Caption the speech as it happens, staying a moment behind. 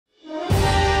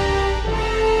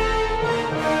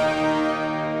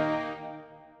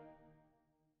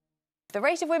The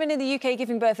rate of women in the UK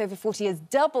giving birth over 40 has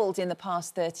doubled in the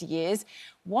past 30 years.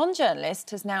 One journalist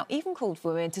has now even called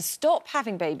for women to stop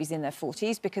having babies in their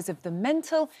 40s because of the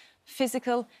mental,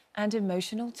 physical and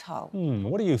emotional toll.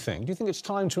 What do you think? Do you think it's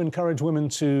time to encourage women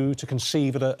to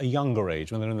conceive at a younger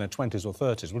age, when they're in their 20s or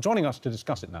 30s? Well, joining us to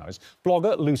discuss it now is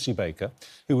blogger Lucy Baker,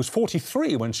 who was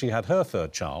 43 when she had her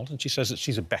third child, and she says that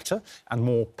she's a better and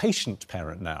more patient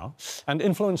parent now, and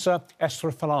influencer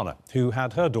Esther Falana, who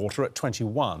had her daughter at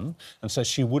 21 and says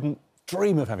she wouldn't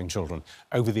dream of having children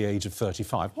over the age of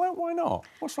 35. Why not?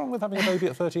 What's wrong with having a baby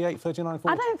at 38, 39,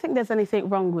 40? I don't think there's anything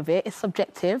wrong with it. It's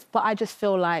subjective, but I just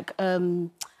feel like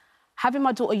having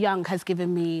my daughter young has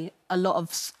given me a lot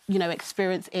of,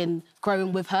 experience in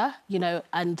growing with her,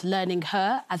 and learning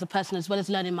her as a person as well as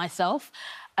learning myself.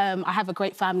 I have a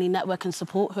great family network and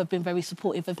support who have been very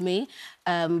supportive of me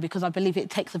because I believe it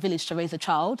takes a village to raise a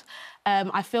child.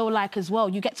 I feel like, as well,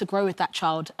 you get to grow with that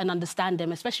child and understand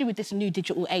them, especially with this new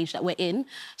digital age that we're in,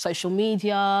 social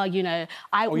media, You're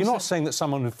not saying that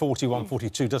someone who's 41,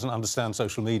 42 doesn't understand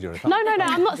social media? No,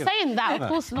 I'm not saying that, of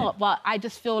course not, but I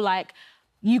just feel like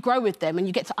you grow with them and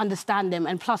you get to understand them.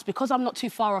 And plus, because I'm not too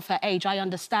far off her age, I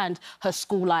understand her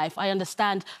school life. I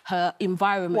understand her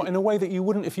environment. What, in a way that you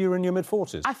wouldn't if you were in your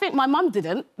mid-40s? I think my mum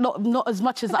didn't, not as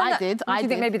much as I did. Do you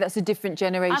think maybe that's a different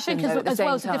generation, I think as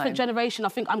well as a different generation. I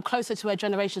think I'm closer to her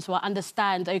generation, so I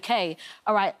understand, OK,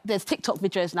 all right, there's TikTok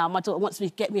videos now. My daughter wants me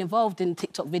to get me involved in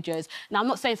TikTok videos. Now, I'm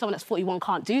not saying someone that's 41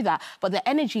 can't do that, but the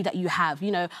energy that you have,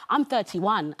 I'm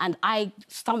 31 and I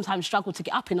sometimes struggle to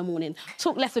get up in the morning.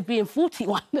 Talk less of being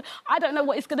 41. I don't know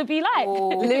what it's going to be like. Oh,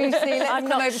 Lucy, I'm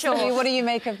not sure. What do you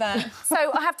make of that? So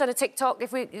I have done a TikTok,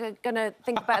 if we're going to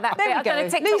think about that. I've done a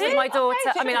TikTok with my daughter.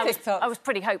 I mean, I was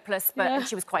pretty hopeless, but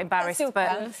she was quite embarrassed.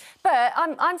 But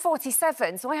I'm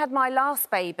 47, so I had my last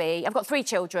baby. I've got 3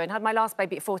 children. I had my last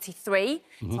baby at 43,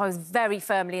 so I was very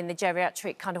firmly in the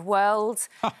geriatric kind of world,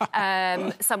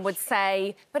 some would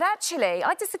say. But actually,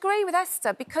 I disagree with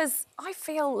Esther because I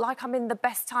feel like I'm in the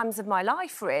best times of my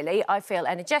life, really. I feel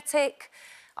energetic.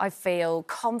 I feel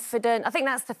confident. I think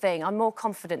that's the thing. I'm more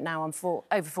confident now. I'm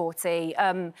over 40.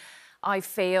 I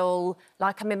feel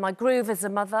like I'm in my groove as a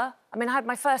mother. I mean, I had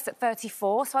my first at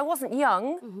 34, so I wasn't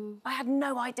young. I had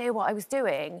no idea what I was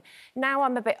doing. Now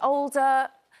I'm a bit older,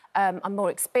 I'm more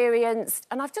experienced,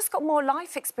 and I've just got more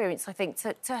life experience, I think,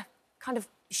 to kind of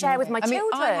share with my children.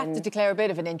 I have to declare a bit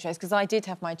of an interest because I did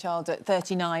have my child at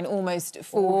 39, almost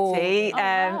 40.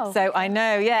 Wow. So I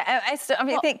know, Esther, I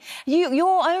mean, I think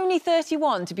you're only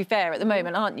 31, to be fair, at the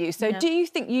moment, aren't you? So do you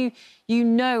think you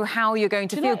know how you're going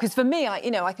to feel? Because for me,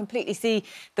 I completely see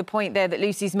the point there that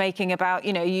Lucy's making about,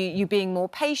 you being more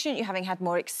patient, you having had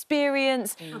more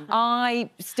experience. I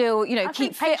still,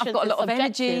 keep fit. I've got a lot of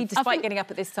energy, despite getting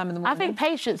up at this time in the morning. I think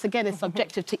patience, again, is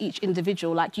subjective to each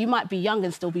individual. Like, you might be young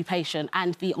and still be patient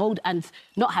and be old and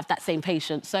not have that same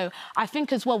patience. So I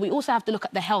think, as well, we also have to look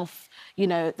at the health,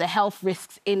 the health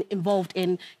risks involved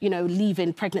in,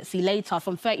 leaving pregnancy later.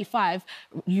 From 35,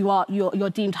 you're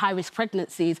deemed high-risk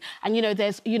pregnancies. And,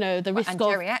 there's, the risk of...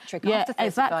 geriatric after 35,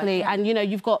 exactly. And,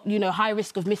 you've got, high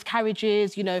risk of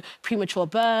miscarriages, premature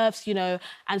births, and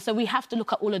so we have to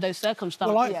look at all of those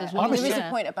circumstances as well. There is a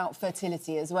point about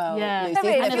fertility as well, Yeah.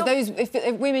 Lucy,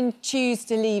 if women choose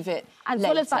to leave it and as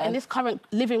well as that, in this current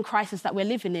living crisis that we're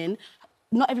living in,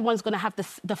 not everyone's going to have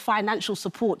the financial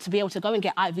support to be able to go and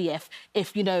get IVF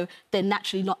if, they're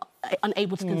naturally not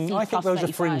unable to conceive. I think those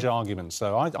are fringe arguments,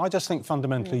 though. I just think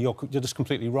fundamentally you're just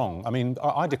completely wrong. I mean,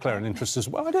 I declare an interest as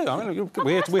well. I do. I mean,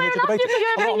 we're here to debate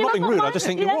it. I'm not being rude. I just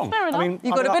think you're wrong. I mean,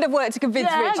 you've got a bit of work to convince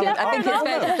Richard. I think it's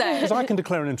fair to say. Because I can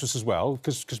declare an interest as well,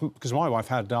 because my wife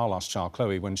had our last child,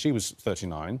 Chloe, when she was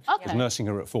 39. I was nursing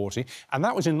her at 40, and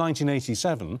that was in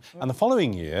 1987. And the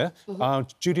following year,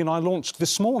 Judy and I launched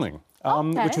This Morning.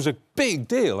 Which was a big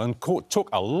deal and took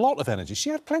a lot of energy. She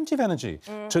had plenty of energy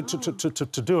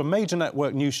to do a major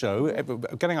network news show,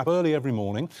 getting up early every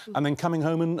morning and then coming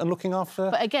home and looking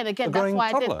after. But again, that's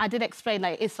why I did explain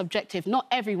that it is subjective. Not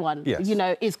everyone,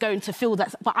 is going to feel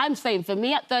that. But I'm saying, for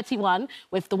me at 31,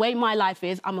 with the way my life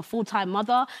is, I'm a full-time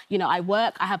mother. I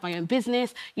work. I have my own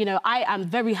business. I am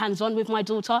very hands-on with my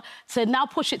daughter. So now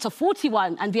push it to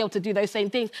 41 and be able to do those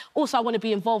same things. Also, I want to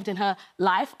be involved in her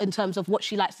life in terms of what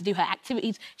she likes to do, her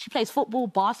activities. She plays football,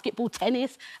 basketball,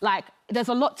 tennis. Like, there's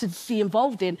a lot to be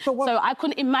involved in. So I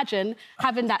couldn't imagine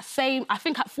having that same... I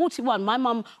think at 41, my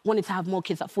mum wanted to have more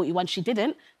kids at 41. She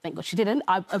didn't. Thank God she didn't,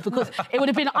 because it would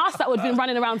have been us that would have been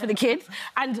running around for the kids.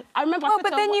 And I remember... Well,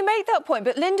 but then you make that point.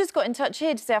 But Linda's got in touch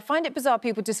here to say, I find it bizarre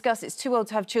people discuss it's too old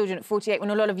to have children at 48 when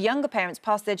a lot of younger parents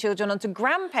pass their children on to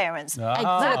grandparents to look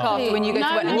after when you go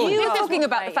to work. And you were talking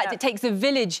about the fact it takes a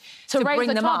village to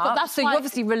bring them up. So you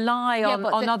obviously rely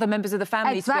on other members of the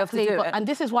family to be able to do it. And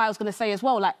this is why I was going to say as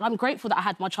well, like, I'm grateful that I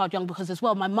had my child young because as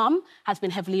well, my mum has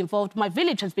been heavily involved. My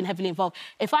village has been heavily involved.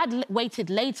 If I'd waited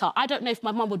later, I don't know if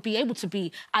my mum would be able to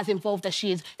be as involved as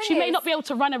she is. She may not be able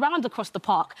to run around across the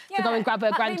park to go and grab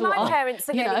her granddaughter. My parents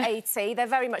are nearly 80. They're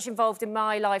very much involved in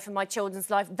my life and my children's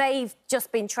life. They've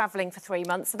just been travelling for 3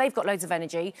 months, so they've got loads of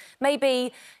energy.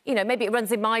 Maybe, you know, maybe it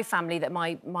runs in my family that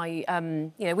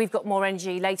you know, we've got more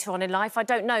energy later on in life. I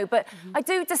don't know, but I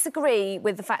do disagree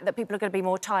with the fact that people are going to be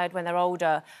more tired when they're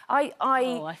older. I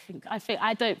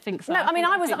don't think so. No, I mean,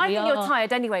 I think you're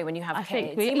tired anyway when you have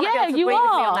kids. You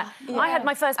are. I had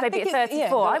my first baby at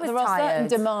 34. I was tired. There are certain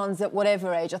demands at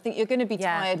whatever age. I think you're going to be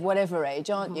tired whatever age,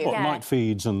 aren't you? Night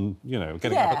feeds and, you know,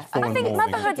 getting up at 4 in the morning. I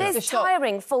think motherhood is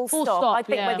tiring, full stop. I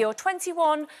think whether you're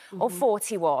 21 or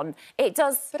 41, it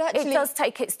does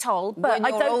take its toll. But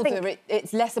when you're older,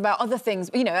 it's less about other things.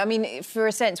 You know, I mean, for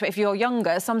a sense, if you're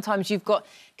younger, sometimes you've got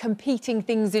competing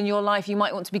things in your life. You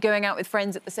might want to be going out with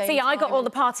friends at the same time. I got all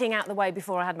the partying out of the way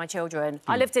before I had my children.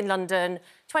 I lived in London,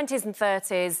 20s and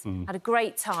 30s, had a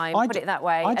great time, put it that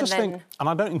way. I just think, and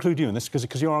I don't include you in this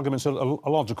because your arguments are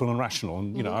logical and rational,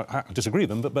 and, you know, I disagree with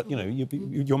them, but you know,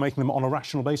 you're making them on a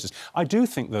rational basis. I do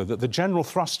think, though, that the general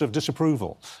thrust of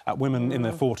disapproval at women in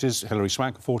their 40s, Hilary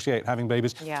Swank, 48, having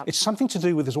babies, it's something to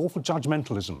do with this awful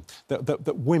judgmentalism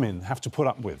that women have to put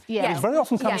up with. It very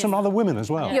often comes from other women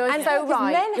as well. You're so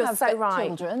right. Men have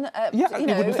children, you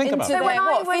know, think about into their,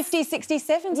 50s, 60s,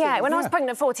 70s. Yeah, when I was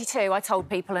pregnant at 42, I told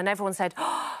people, and everyone said,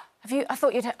 I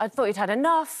thought you'd had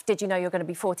enough. Did you know you're going to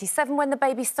be 47 when the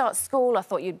baby starts school? I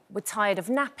thought you were tired of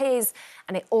nappies.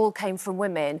 And it all came from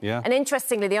women. Yeah. And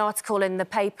interestingly, the article in the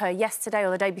paper yesterday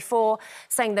or the day before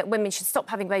saying that women should stop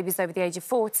having babies over the age of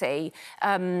 40...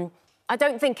 I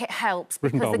don't think it helps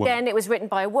because, again, it was written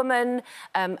by a woman.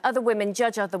 Other women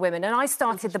judge other women. And I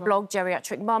started the blog,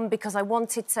 Geriatric Mum, because I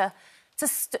wanted to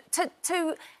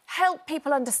help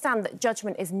people understand that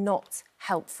judgment is not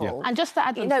helpful. Yeah. And just to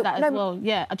add on to that as well,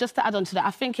 just to add on to that,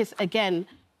 I think it's, again...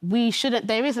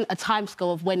 there isn't a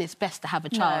timescale of when it's best to have a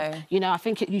child. No. You know, I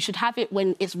think you should have it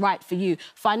when it's right for you.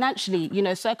 Financially, you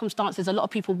know, circumstances, a lot of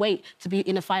people wait to be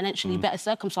in a financially better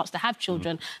circumstance to have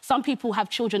children. Some people have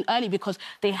children early because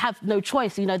they have no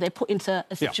choice. You know, they're put into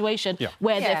a situation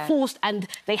where they're forced and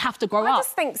they have to grow up. I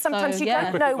just think sometimes you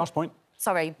don't know... Last point.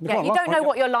 Sorry, you don't know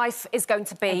what your life is going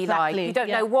to be like. You don't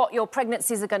know what your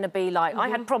pregnancies are going to be like. I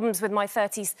had problems with my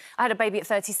 30s. I had a baby at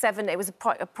 37. It was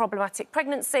a problematic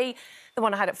pregnancy. The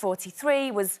one I had at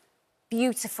 43 was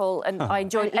beautiful, and I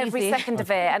enjoyed every second of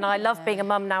it. And I love being a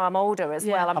mum now. I'm older as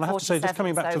well. I'm 47. And I have to say, just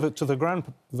coming back to the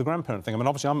grandparent thing. I mean,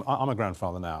 obviously, I'm a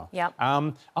grandfather now. Yeah.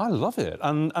 I love it,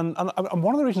 and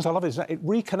one of the reasons I love it is that it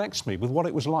reconnects me with what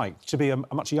it was like to be a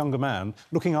much younger man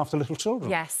looking after little children.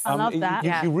 Yes, I love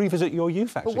that. You revisit your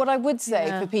youth, actually. But what I would say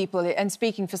for people, and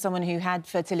speaking for someone who had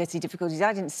fertility difficulties,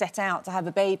 I didn't set out to have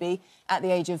a baby at the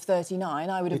age of 39.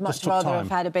 I would have much rather have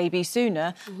had a baby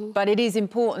sooner. But it is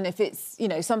important, if it's, you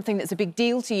know, something that's a big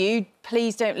deal to you,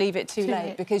 please don't leave it too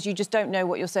late, because you just don't know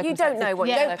what your circumstances... You don't know what...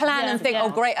 You don't plan and think, oh,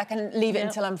 great, I can leave it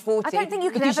until I'm 40. I don't think you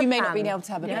can because ever you may plan. not be able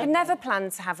to have a baby. You can never plan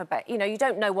to have a baby. You know, you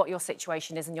don't know what your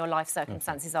situation is and your life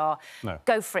circumstances are. No.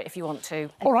 Go for it if you want to.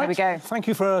 All right. There we go. Thank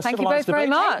you for a civilised debate. Thank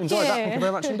you both very much. Enjoyed that. Thank you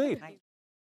very much indeed.